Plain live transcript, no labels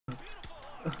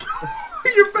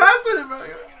bounce with it,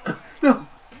 bro. No.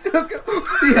 Let's go.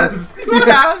 Yes. What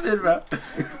happened, bro?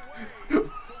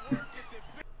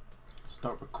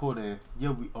 Start recording.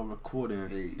 Yeah, we are recording.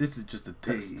 Hey. This is just a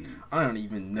test. Hey. I don't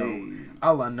even know. Hey.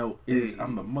 All I know is Hey.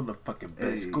 I'm the motherfucking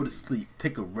best. Hey. Go to sleep.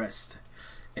 Take a rest.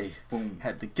 Hey, Boom.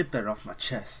 had to get that off my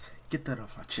chest. Get that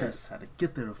off my chest. Had to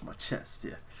get that off my chest.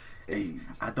 Yeah. Hey,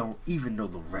 I don't even know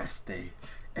the rest. Hey,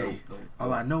 hey.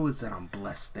 All I know is that I'm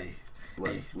blessed. Hey,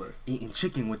 Bless, bless. eating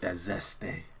chicken with that zest.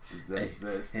 Hey,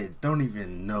 Zest. hey, don't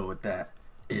even know what that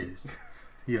is.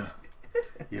 Yeah,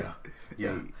 yeah,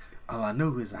 yeah. Hey. All I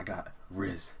know is I got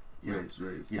Riz. Yeah.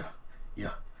 Riz. Yeah.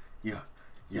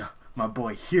 My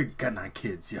boy here got 9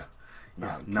 kids. Yeah.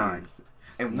 Nine.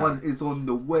 And 9. one is on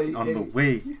the way. On the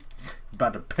way.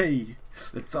 About to pay.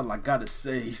 That's all I gotta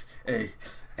say. Hey,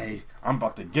 I'm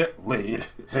about to get laid.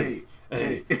 Hey.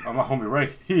 I'm my homie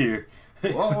right here.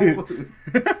 Whoa.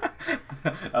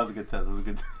 That was a good test.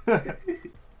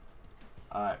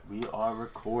 Alright, we are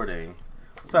recording.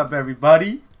 What's up,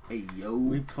 everybody? Hey, yo.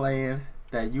 We playing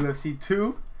that UFC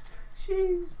 2.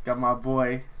 Sheesh. Got my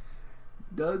boy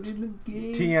Doug in the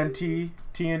game.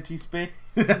 TNT Spain.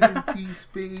 TNT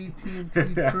Spade,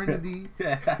 TNT Trinity.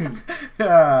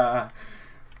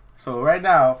 So right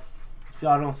now, if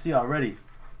y'all don't see already,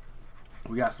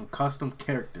 we got some custom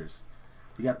characters.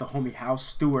 We got the homie House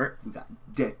Stewart. We got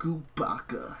Deku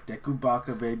Baka. Deku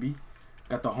Baka, baby.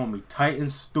 Got the homie Titan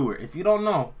Stewart. If you don't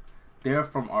know, they're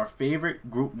from our favorite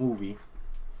group movie,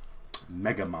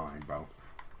 Megamind, bro.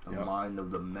 The mind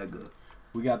of the mega.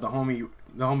 We got the homie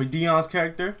Dion's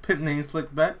character, Pimp Name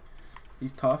Slickback.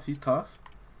 He's tough.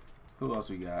 Who else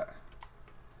we got?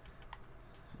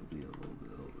 It'll be a little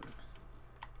bit over.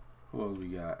 Who else we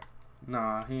got?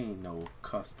 Nah, he ain't no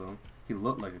custom. He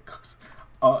looked like a custom.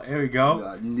 Oh, here we go. We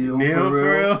got Neil for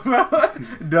real, bro.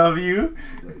 W.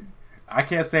 I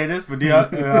can't say this, but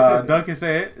Dion, Doug can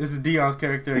say it. This is Dion's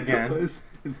character again.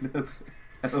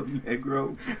 El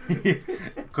Negro.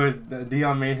 Of course,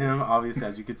 Dion made him, obviously,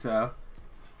 as you could tell.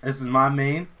 This is my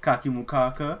main, Kaki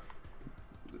Mukaka.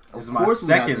 This is my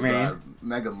second main.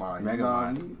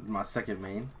 Megamind. My second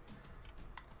main.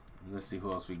 Let's see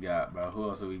who else we got, bro. Who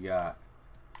else do we got?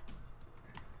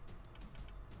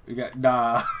 We got we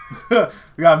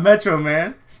got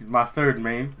MetroMan. He's my third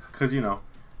main, cause you know.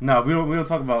 No, we don't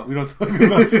talk about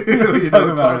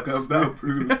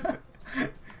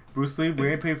Bruce Lee. We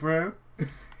ain't pay for him.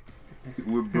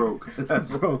 We're broke.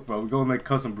 That's broke, bro. We're gonna make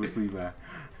custom Bruce Lee, man.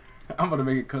 I'm gonna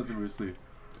make it custom Bruce Lee.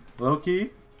 Low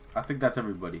key, I think that's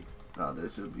everybody. Oh, there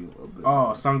should be a little bit.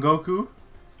 Oh, Son Goku.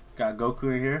 Got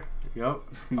Goku in here. Yup.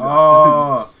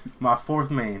 Oh, my fourth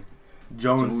main,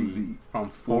 Jonesy from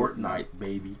Fortnite,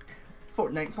 baby.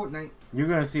 Fortnite. You're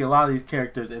gonna see a lot of these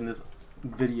characters in this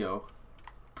video,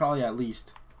 probably at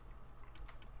least.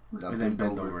 And then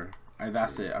bend over. And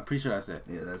that's it. I'm pretty sure that's it.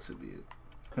 Yeah, that should be it.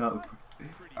 All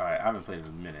right, I haven't played in a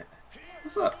minute.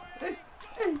 What's up? Hey.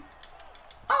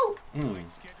 Oh. Oh.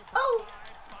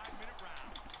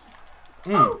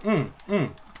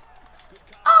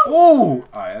 Oh.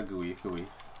 All right, gooey.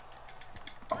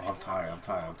 Oh, I'm tired.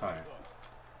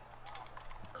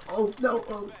 Oh no.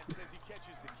 Oh.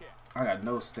 I got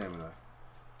no stamina.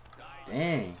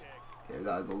 Dang. Yeah, I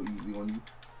gotta go easy on you.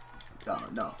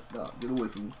 No. Get away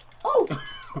from me. Oh.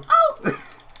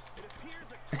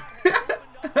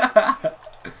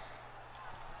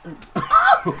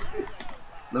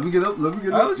 Let me get up.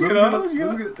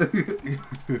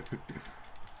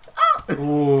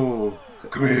 Oh,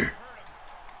 come here.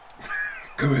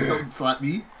 Don't slap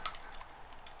me.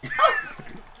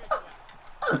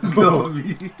 No,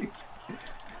 me.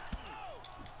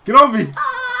 Get on me.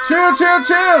 Chill.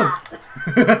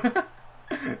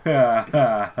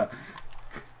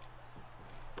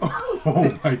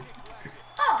 Oh my.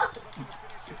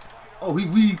 Oh, he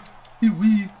weak.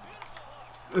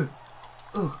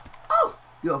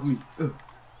 Get off me.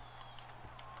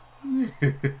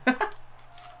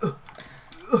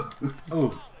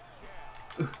 Oh.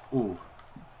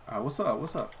 Alright, what's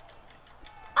up?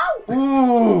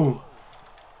 Ooh.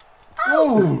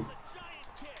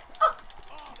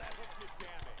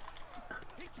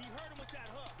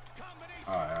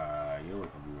 Alright, you're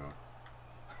looking me wrong.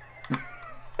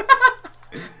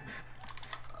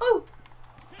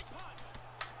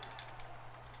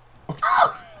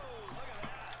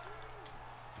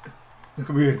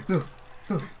 Come here. No.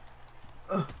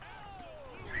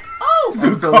 I'm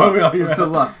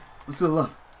still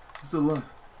alive.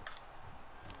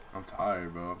 I'm tired,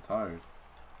 bro.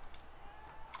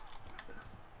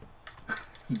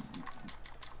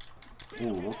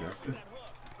 Ooh, okay.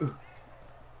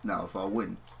 Now, if I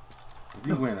win. If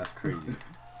you win, that's crazy.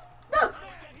 No!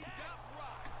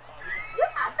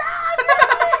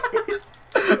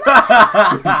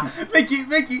 Mickey.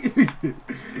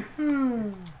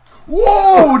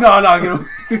 Whoa! No,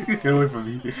 get away from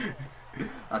me.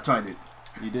 I tried it.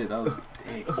 You did. That was.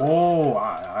 Dang. Oh,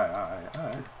 alright.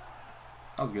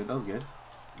 That was good.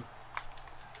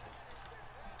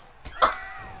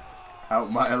 How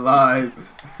am I alive?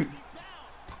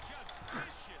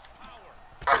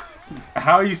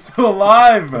 How are you still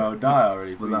alive, bro? Die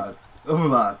already, please. I'm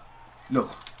alive. No.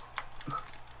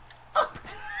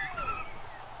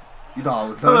 You thought I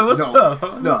was done? What's up?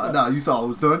 No, you thought I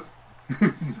was done?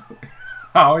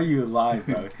 How are you alive,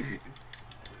 bro?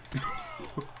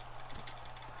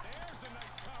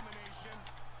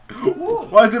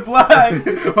 Why is it black?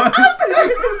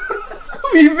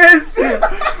 We missed it!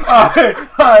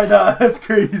 Alright, nah, that's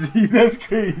crazy.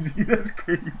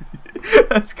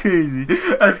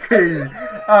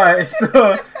 Alright,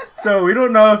 so we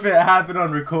don't know if it happened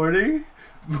on recording,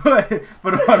 but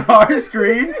on our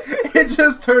screen, it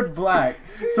just turned black.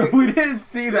 So we didn't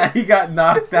see that he got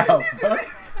knocked out, bro.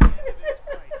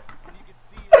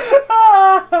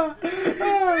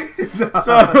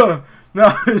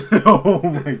 No, oh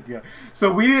my god.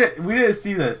 So we didn't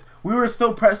see this. We were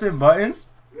still pressing buttons,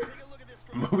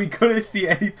 but we couldn't see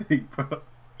anything, bro.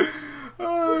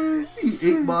 Oh,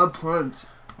 he ate my punch.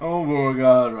 Oh my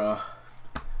god, bro.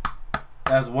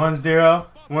 That's 1-0.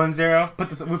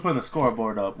 1-0. We're putting the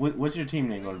scoreboard up. What's your team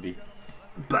name gonna be?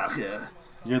 Baka.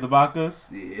 You're the Bakas?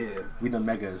 Yeah. We the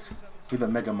Megas. We the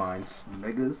Megaminds.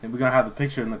 Megas? And we're gonna have the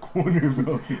picture in the corner,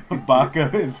 bro. Of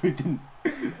Baka and freaking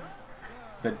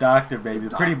the doctor, baby.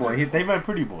 The pretty boy. They meant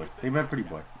pretty boy.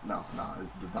 No,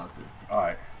 it's the doctor.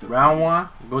 Alright. Round 1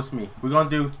 goes to me. We're gonna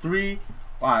do 3.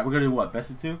 Alright, we're gonna do what? Best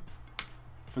of 2?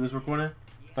 For this recording?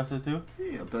 Best of 2?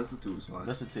 Yeah, best of 2 is fine.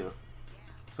 Best of 2.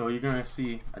 So you're gonna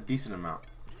see a decent amount.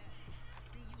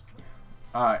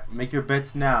 Alright, make your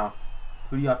bets now.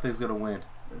 Who do y'all think is gonna win?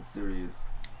 That's serious.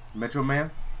 MetroMan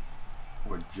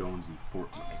or Jonesy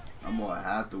Fortnite? I'm gonna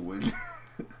have to win.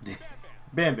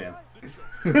 Bam.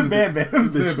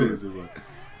 The chosen one.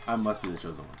 I must be the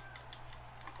chosen one.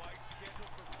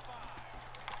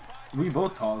 We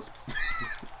both talls.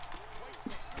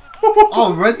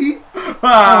 Already?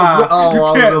 Ah,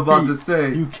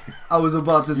 I was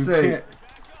about to say.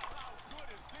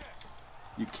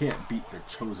 You can't beat the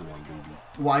chosen one, baby.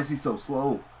 Why is he so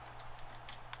slow?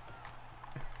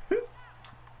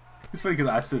 It's funny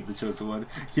because I said the chosen one,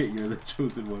 yet you're the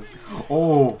chosen one.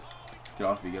 Oh! Get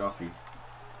off me.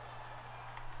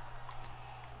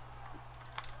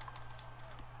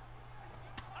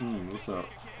 What's up?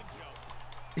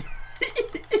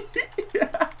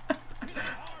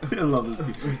 I love this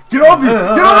game. Get off me!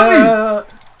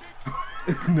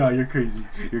 No, you're crazy.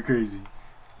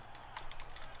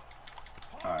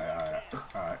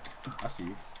 Alright. I see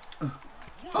you.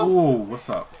 Oh, what's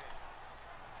up?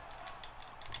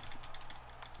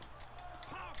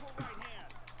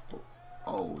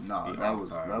 Oh, nah, that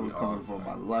was coming from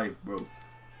my life, bro.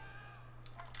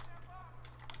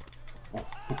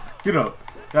 Get up.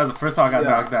 That was the first time I got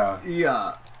knocked down.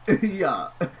 Yeah.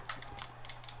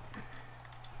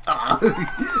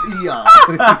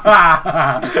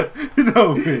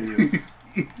 No way.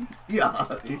 Yeah.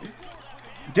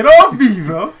 Get off me,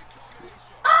 bro.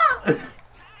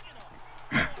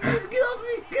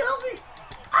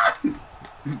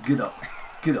 Get off me.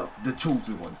 Get up. The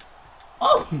chosen one.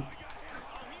 Oh.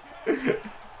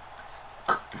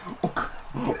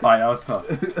 Alright, that was tough.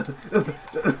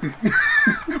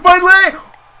 My leg!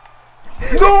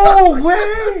 No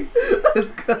way!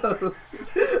 Let's go.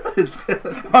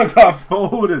 I got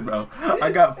folded, bro.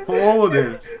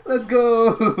 Let's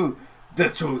go. The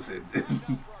chosen.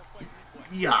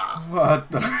 Yeah. What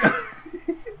the?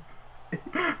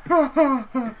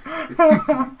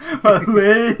 My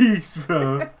legs,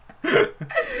 bro.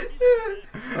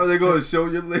 Are they going to show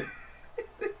your legs?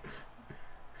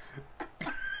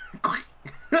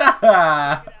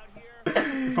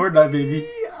 Fortnite, baby.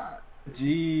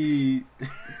 Gee.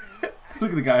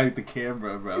 Look at the guy with the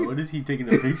camera, bro. What is he taking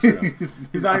a picture of?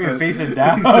 He's not even facing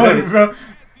down, bro.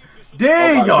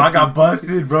 Dang, yo, I got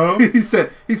busted, bro. He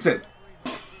said.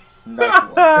 Nice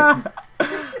one.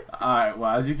 Alright,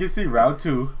 well, as you can see, round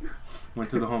 2 went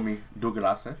to the homie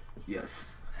Douglas.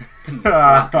 Yes. We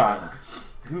about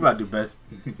to do best.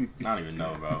 I don't even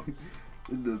know, bro.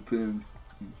 It depends.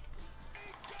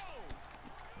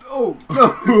 Oh,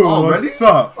 no. Already? What's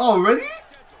up? Already?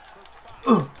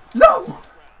 No.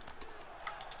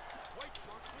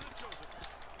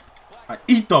 I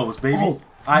eat those, baby. Oh,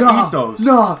 I eat those.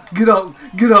 Nah, get up.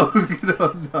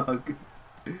 Nah.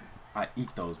 I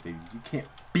eat those, baby. You can't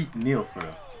beat Neil for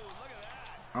real.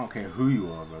 I don't care who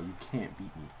you are, bro. You can't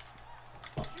beat me.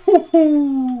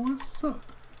 Ooh, what's up?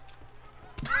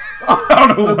 I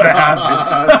don't know what happened.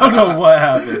 I don't know what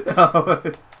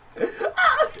happened.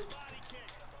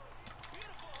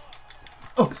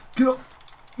 Oh, get off.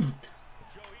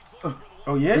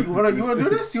 Oh yeah, you wanna do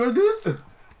this? You wanna do this?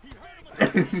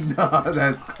 Nah,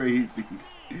 that's crazy.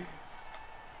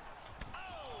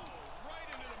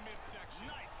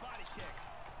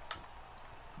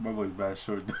 My boy's bad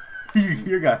short.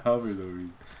 Your guy hovers over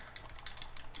you.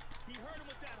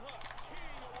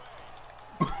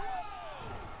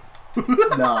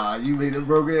 Nah, you made it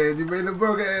broken. You made it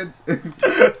broken.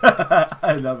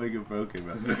 I'm not making broken,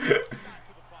 man.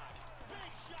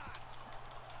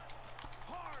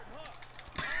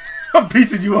 I'm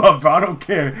piecing you up, bro. I don't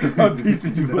care. I'm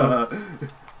piecing you up.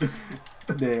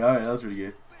 Dang, alright, that was pretty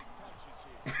good.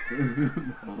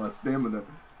 Oh, my stamina.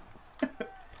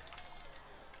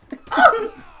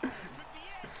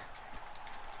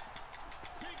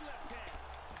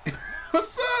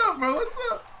 What's up, bro? What's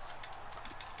up?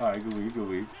 Alright, good week, good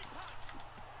week.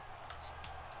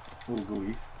 Oh, good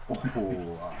week. Oh,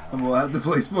 I'm gonna have to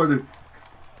play smarter.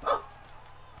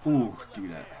 Ooh, give me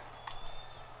that.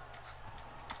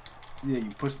 Yeah,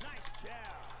 you push.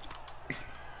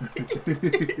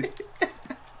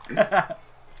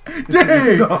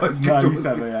 Dang! No, you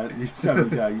set me down. You set me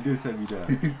down. You did set me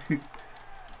down.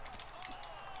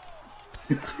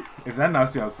 If that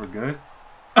knocks you out for good.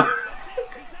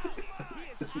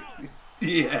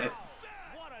 Yeah.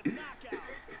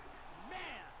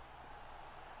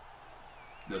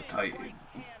 The Titan.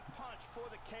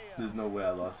 There's no way I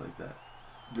lost like that.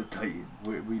 The Titan.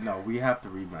 We have to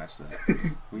rematch that.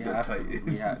 We have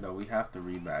to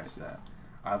rematch that.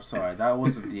 I'm sorry, that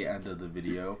wasn't the end of the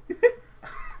video.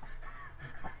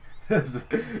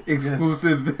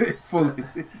 Exclusive fully.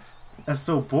 That's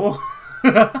so bull.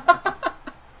 What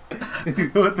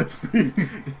the freak?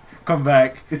 Come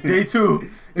back. Day 2.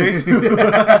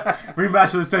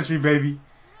 Rematch of the century, baby.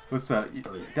 What's up?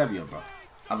 Dab me up, bro.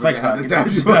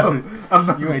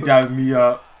 You ain't dabbing me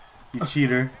up. You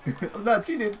cheater. I'm not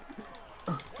cheating.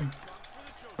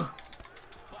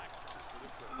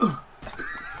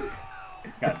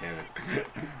 God damn it.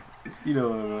 You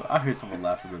know, I heard someone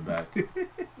laughing in the back.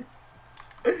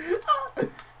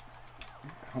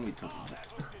 Homie took me back.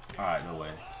 Alright, no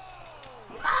way.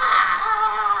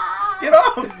 Get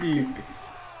off me!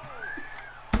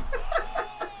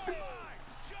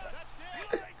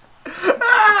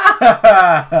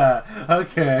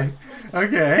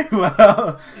 Okay,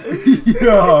 well,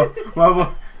 yo, my boy,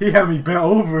 he had me bent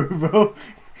over, bro.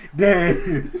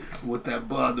 Damn. What that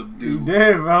bottom do? He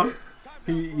did, bro.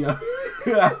 He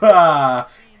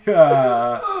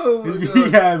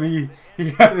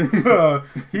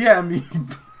had me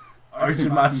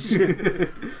arching my shit.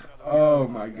 Oh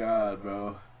my god,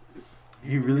 bro.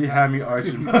 He really had me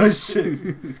arching my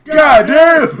shit. God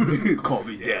damn! Call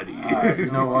me daddy. Alright,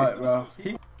 you know what, bro?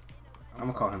 I'm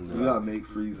gonna call him the... We gotta make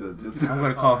Frieza just... I'm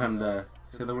gonna call him the...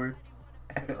 Say the word?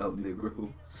 El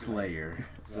Negro. Slayer.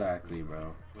 Exactly,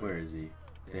 bro. Where is he?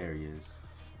 There he is.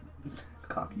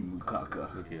 Kaki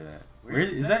Mukaka. Look at that. Where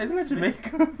is that? Isn't that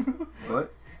Jamaica?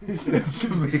 What? That's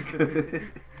Jamaica.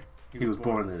 He was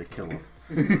born there to kill him.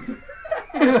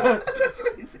 That's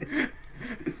what he said.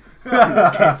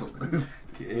 Cancel.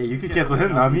 Hey, you can cancel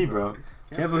him, not me, bro.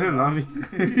 Cancel him, not me.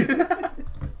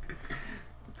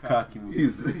 Cocky move.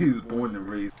 He's born and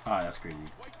raised. Alright, that's crazy.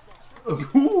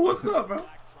 Ooh, what's up, bro?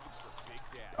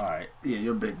 Alright. Yeah,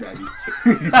 you're Big Daddy.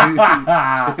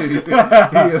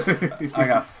 I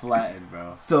got flattened,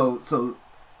 bro. So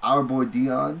our boy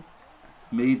Dion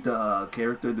made the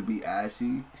character to be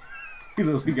ashy. He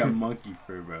looks like he got monkey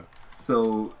fur, bro.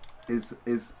 So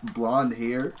it's blonde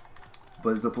hair,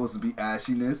 but it's supposed to be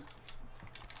ashiness.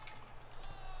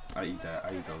 I eat that.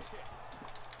 I eat those.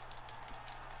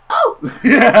 Oh!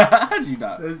 Yeah, how'd you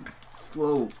not? That's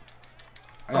slow.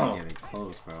 I gotta get it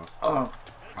close, bro.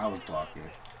 I was blocking.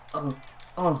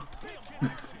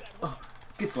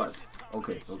 Get slapped.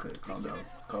 Okay, calm down.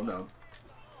 Calm down.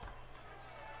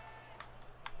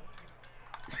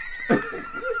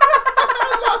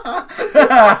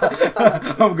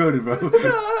 I'm goated, bro. How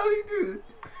you do it?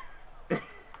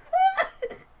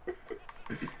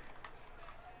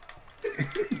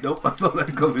 Nope, I saw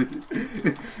that coming.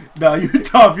 No, you're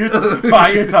tough. You're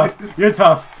tough. You're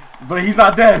tough. But he's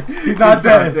not dead. He's not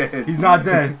dead. He's not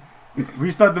dead.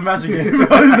 Restart the match again.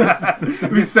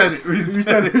 Reset it.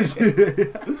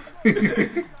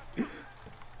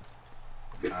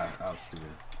 I'm stupid.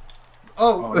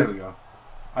 Oh, there we go.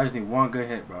 I just need one good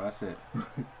hit, bro. That's it.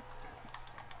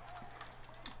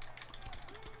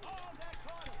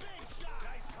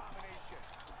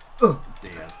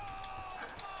 Damn.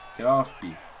 Get off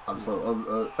me. I'm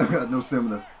so I got no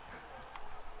stamina.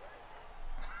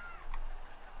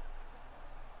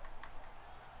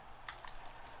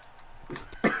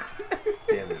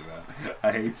 Damn it, bro.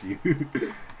 I hate you.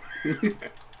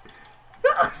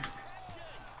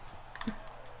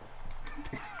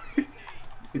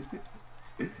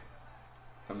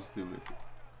 I'm stupid.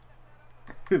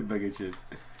 Mega shit.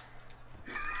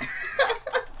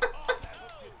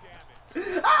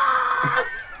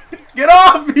 Get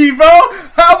off me, bro!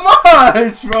 How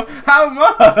much, bro? How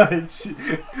much?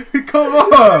 Come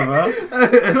on, bro.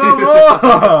 Come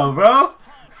on, bro.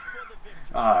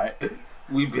 Alright.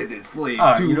 We've been enslaved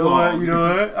Alright, too you know long. what? You know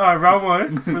what? Alright, round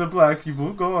one for the black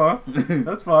people. Go on.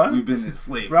 That's fine. We've been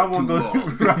enslaved round for too one,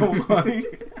 long. round one.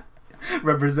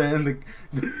 Representing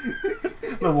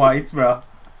the whites, bro.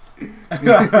 My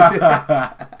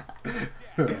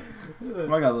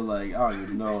guy look like, I don't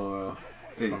even know, bro.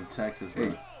 Hey, From Texas, bro.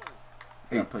 hey,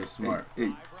 Gotta play smart.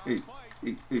 Hey.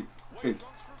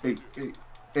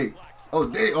 Oh,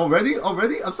 they already?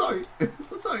 I'm sorry.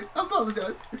 I'm sorry. I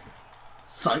apologize.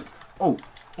 Psych. Oh.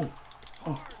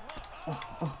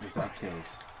 If that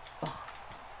kills.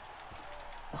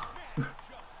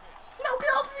 No,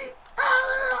 get off me.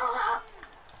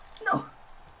 No.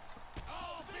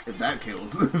 If that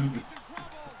kills.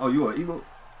 Oh, you are evil.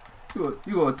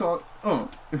 You are taunt. Oh,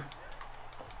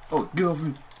 get off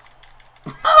me.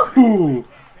 Ooh.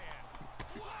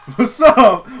 What's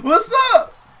up? What's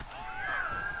up?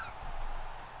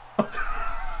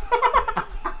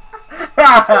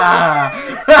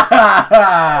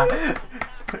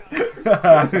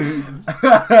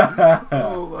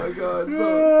 Oh my God!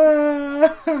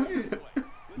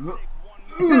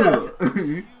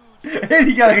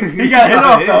 He got hit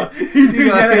off though. He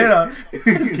got hit off. He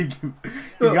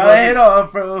got hit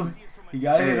off, bro. He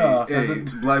got hit off. Hey,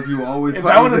 black people always If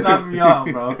fight. that would have knocked me out,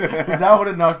 bro. If that would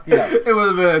have knocked me out. It would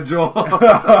have been a draw.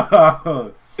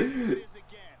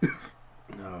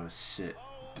 Oh shit.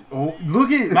 Oh,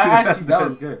 look at that. Actually, that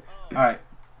was good. All right.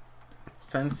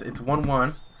 Since it's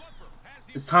 1-1,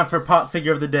 it's time for pop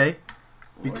figure of the day.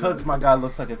 Because my guy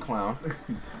looks like a clown,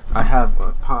 I have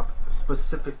a pop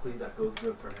specifically that goes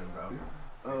good for him,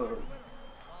 bro.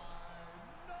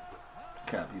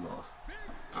 Cap, he lost.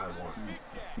 I won.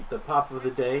 The pop of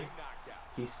the day,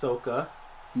 Hisoka.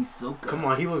 He's so good. Come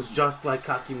on, he looks just like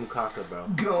Kaki Mukaka, bro.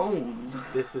 Gone.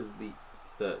 This is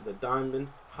the Diamond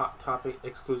Hot Topic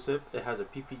exclusive. It has a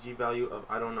PPG value of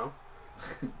I don't know.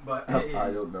 But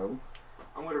I don't know.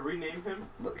 I'm gonna rename him.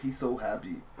 Look, he's so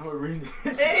happy. I'm gonna rename.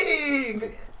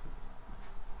 Hey!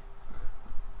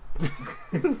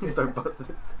 Start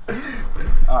busting.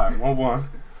 All right, 1-1.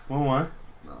 1-1.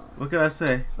 Nah, What can I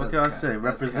say? What can I say?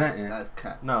 That's Representing. Cap. That's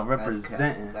cap. No,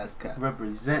 representing. That's cap.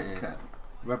 Representing. That's cap.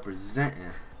 Representing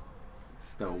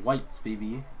the whites,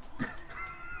 baby.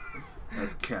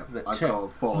 That's cap. The I call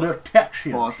it false. The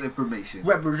Texans. False information.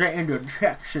 Representing the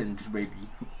Texans, baby.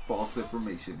 False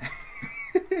information.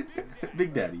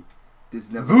 Big Daddy.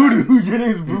 This never Voodoo. happened. Your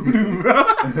name's Voodoo, bro.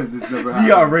 This never Dion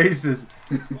happened. racist.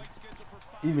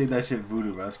 He made that shit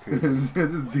Voodoo, bro. That's crazy.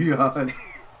 This is Dion.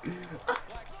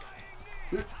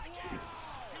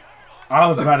 I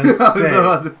was about to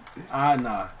say.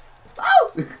 Nah.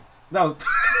 That was.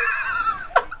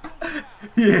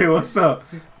 Yeah, what's up?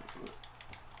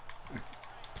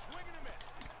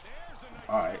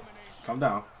 Alright. Calm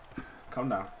down. Calm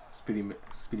down. Speedy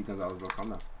Gonzalez, bro. Calm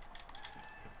down.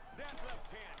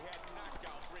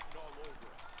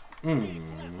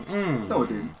 No, it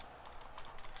didn't.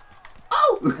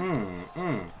 Oh!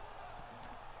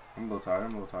 I'm a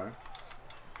little tired.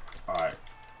 Alright.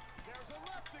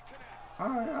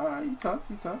 Alright. You tough.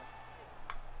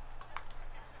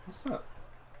 What's up?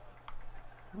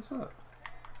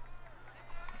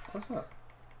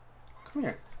 Come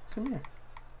here.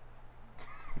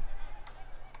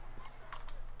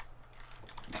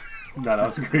 Nah, that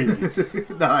was crazy.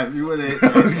 Nah, if you would have.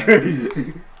 That was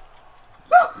crazy.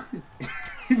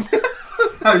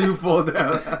 How you fall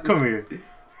down? Come here.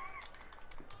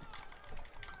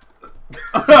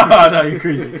 No, you're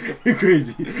crazy.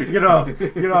 Get off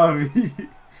me.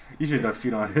 You should have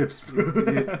feet on hips, bro.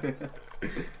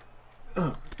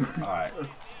 Alright.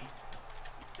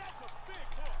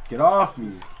 Get off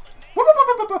me. What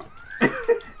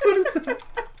is that?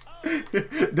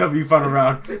 W final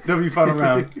round.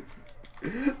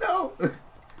 No.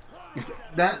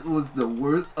 That was the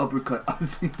worst uppercut I've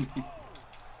seen.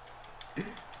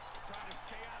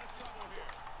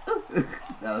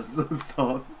 That was so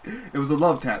soft. It was a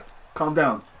love tap. Calm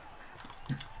down.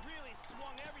 Really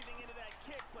swung everything into that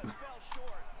kick, but fell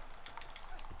short.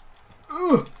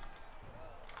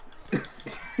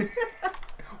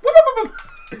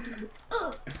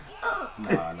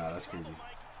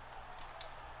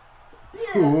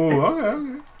 Ooh,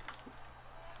 okay.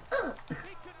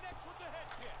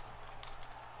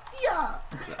 Yeah.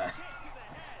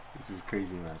 This is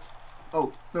crazy match.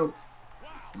 Oh no.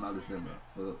 I'm out of sim, man.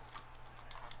 Hold up.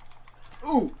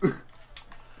 Ooh.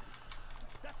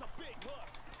 That's a big look.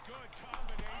 Good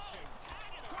combination.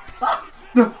 Ah,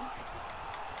 no.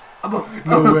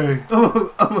 No way.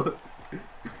 I'm a.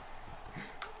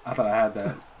 I thought I had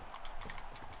that.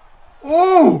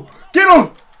 Oh! Get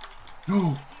him!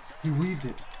 No. He weaved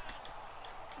it.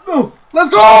 No. Let's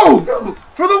go! No.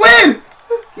 For the win!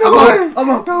 No. way. I'm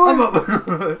up. No I'm way.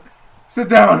 up. Sit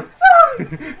down.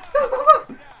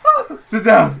 Sit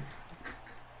down.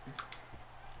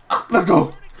 Let's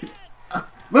go.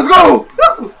 Let's go!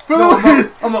 For the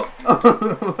win! I'm up.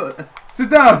 Sit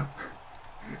down.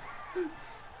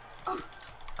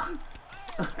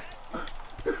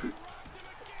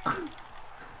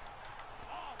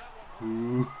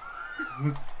 Ooh.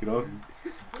 Get off me.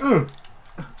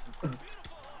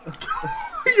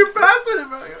 You're faster than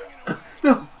bro.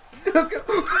 No. Let's go.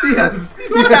 Yes.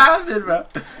 What happened, bro?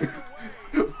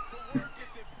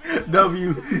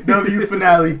 W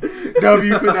finale.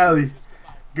 W finale.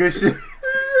 Good shit.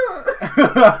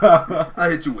 I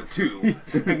hit you with two.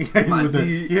 Hit me with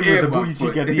the booty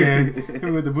cheek at the end. Hit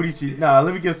me with the booty cheek. Nah,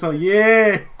 let me get some.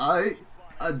 Yeah. A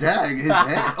dag. His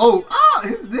head. Oh,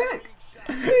 his neck.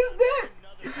 His neck.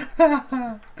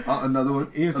 Another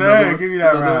one. Yes, sir. Give me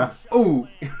that round. Oh.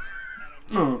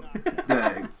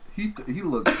 Dag. He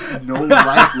looked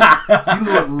lifeless. He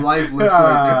looked lifeless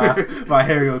right there. My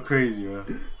hair go crazy, bro.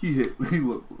 He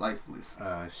looked lifeless.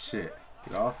 Shit.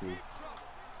 Get off me.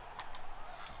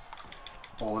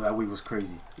 Oh, that week was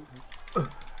crazy.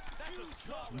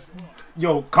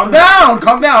 Yo, calm down!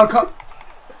 Calm down!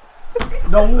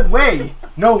 No way!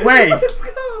 No way! Let's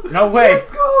go! No way!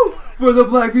 Let's go! For the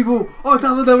black people on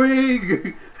top of the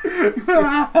ring!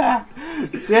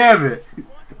 Damn it!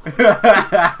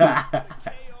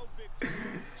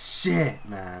 Shit,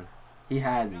 man. He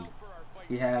had me.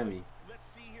 He had me.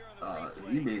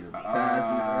 He made him fast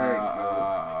as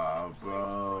heck,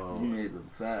 bro. He made him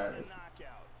fast.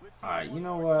 Alright, you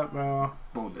know what, bro?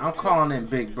 Bonus I'm calling in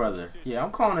Big Brother. Yeah,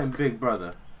 I'm calling in Big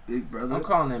Brother. Big brother? I'm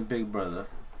calling in Big Brother.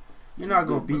 You're not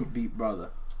gonna beat Brother.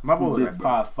 My boy Who was Big at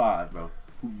Bro? 5'5", bro.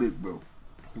 Who big bro?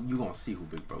 You gonna see who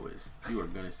Big Bro is. You are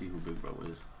gonna see who Big Bro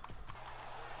is.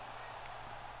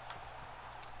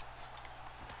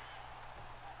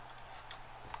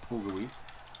 Who are we?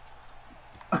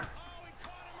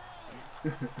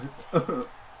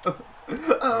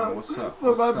 What's up? For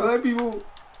my What's up? black people.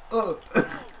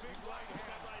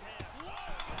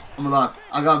 I'm alive.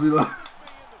 I gotta be alive.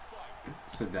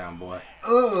 Sit down, boy.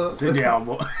 Uh. Sit down,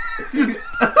 boy. Sit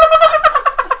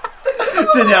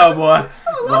down, boy.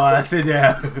 Boy, sit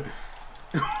down.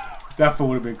 That food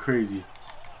would have been crazy.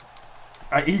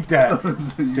 I eat that.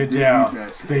 Sit down.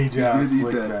 Stay down.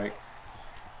 Slick back.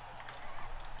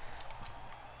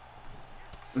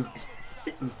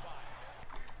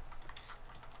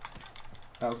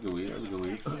 That was good weed. That was good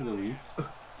weed. That was good weed.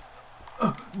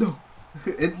 No.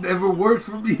 It never works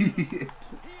for me.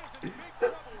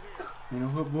 You know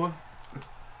what, boy?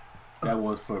 That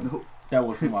was for Nope. that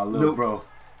was for my little Nope. bro.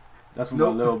 That's for Nope.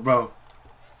 my little bro.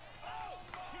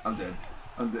 I'm dead.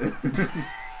 I'm dead.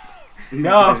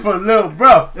 No, for little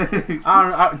bro.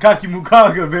 I Kaki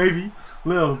Mukanga, baby.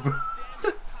 Little bro.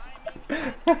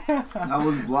 I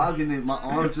was blocking it. My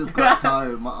arms just got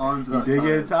tired. My arms got He did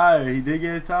tired. get tired. He did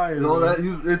get tired. You know bro.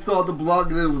 that it's all the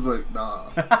blocking. It was like nah.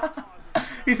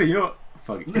 He said, "You know what?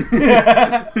 Fuck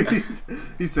it."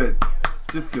 he said,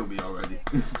 "Just kill me already."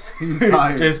 He was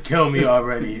tired. Just kill me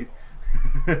already.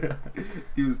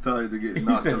 He was tired of getting He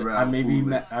knocked said, around. I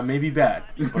may be bad,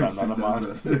 but I'm not a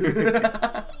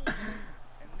monster."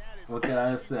 What can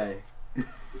I say?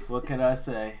 What can I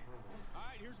say?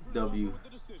 W.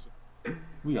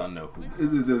 We all know who.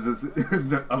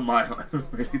 A mile.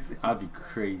 I'd be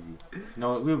crazy.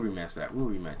 No, we'll rematch that. We'll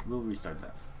restart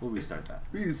that. We'll restart that.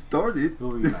 We started.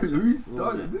 We'll rematch it. We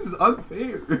started. This is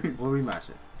unfair. We'll rematch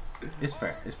it. It's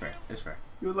fair. It's fair. It's fair.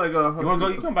 You're like You wanna go?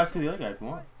 You come back to the other guy if you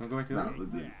want. You wanna go back to the Nah, other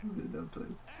guy? we're good. I'm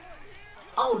playing.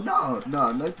 Oh no,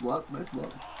 no, nice block, nice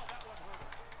block.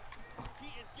 He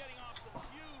is getting off some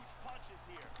huge punches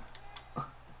here.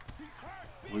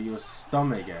 Where your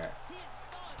stomach at?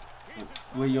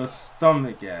 Where your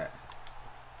stomach at?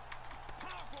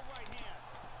 Powerful right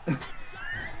hand.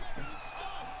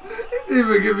 He didn't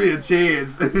even give me a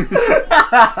chance.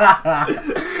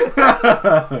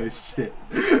 Oh shit!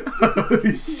 Oh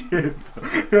shit!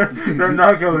 That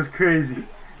knockout was crazy.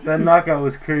 That knockout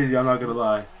was crazy. I'm not gonna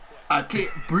lie. I can't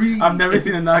breathe. I've never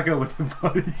seen a knockout with a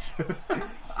body shot.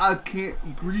 I can't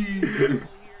breathe.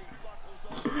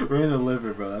 We're in the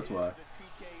liver, bro. That's why.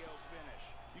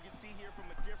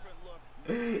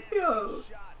 Yo.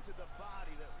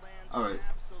 Alright.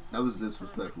 That was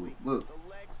disrespectful. Look.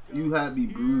 You had me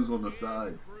bruised on the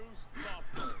side.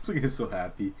 Look at him so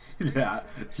happy. Yeah.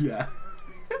 Yeah.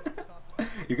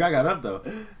 Your guy got up, though.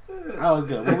 That was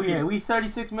good. What we had? We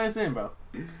 36 minutes in, bro.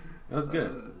 That was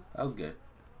good. That was good.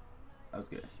 That was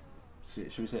good.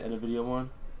 Should we say end of video one?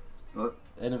 What?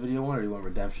 End of video one, or do you want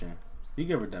redemption? You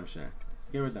get redemption.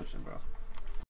 Get redemption, bro.